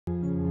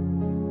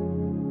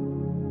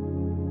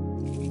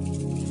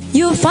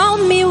You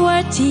found me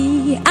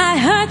worthy, I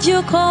heard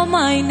you call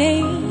my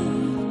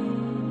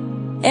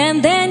name,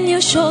 and then you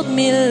showed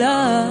me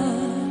love.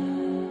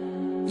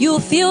 You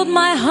filled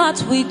my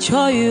heart with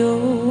joy.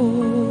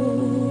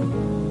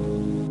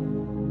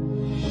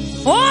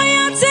 Oh,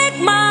 you take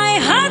my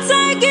heart,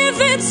 I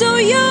give it to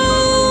you.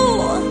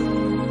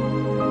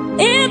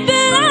 It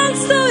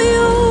belongs to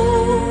you.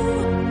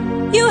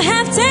 You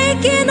have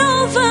taken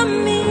over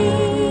me,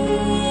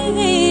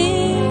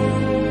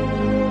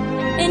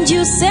 and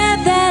you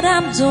said that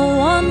I'm the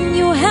one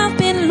you have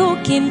been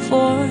looking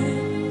for.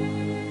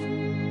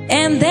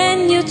 And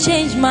then you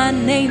changed my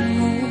name.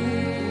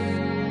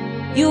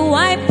 You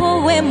wipe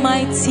away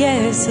my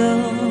tears,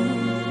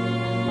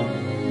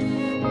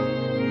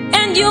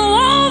 and you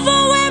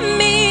overwhelm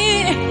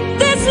me.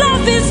 This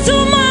love is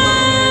too much.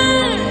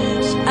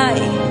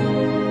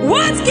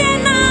 What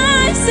can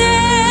I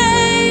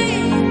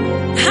say?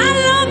 I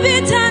love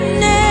it, honey.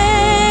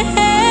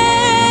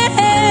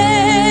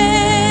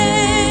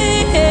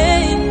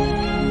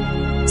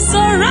 So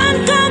run,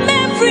 come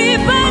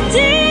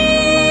everybody.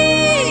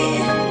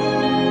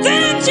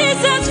 Thank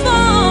Jesus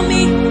for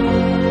me.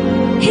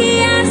 He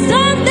has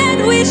done that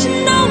which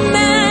no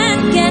man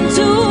can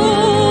do.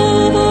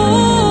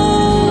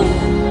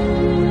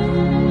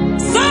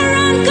 So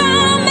run,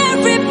 come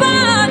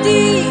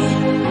everybody.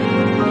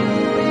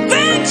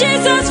 Thank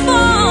Jesus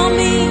for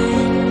me.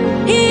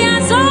 He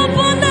has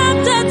opened up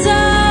the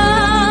door.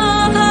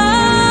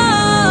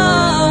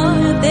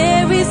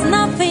 There is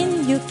nothing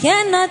you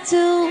cannot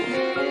do.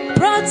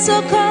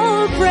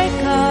 Protocol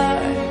breaker.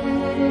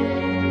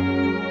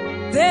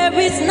 There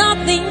is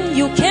nothing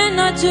you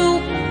cannot do.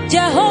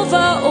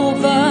 Jehovah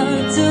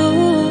Overdo.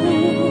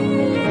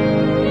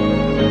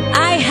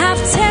 I have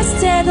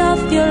tasted of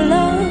your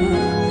love,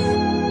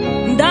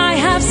 and I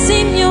have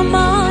seen your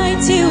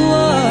mighty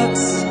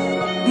works.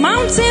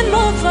 Mountain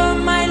mover,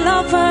 my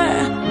lover,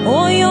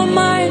 oh, you're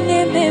my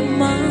name and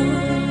mine.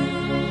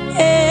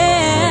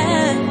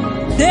 Yeah.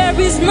 There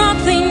is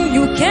nothing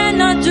you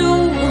cannot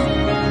do.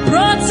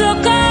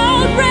 Protocol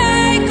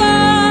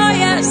breaker,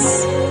 yes.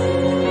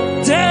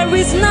 There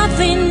is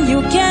nothing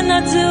you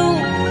cannot do.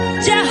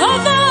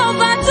 Jehovah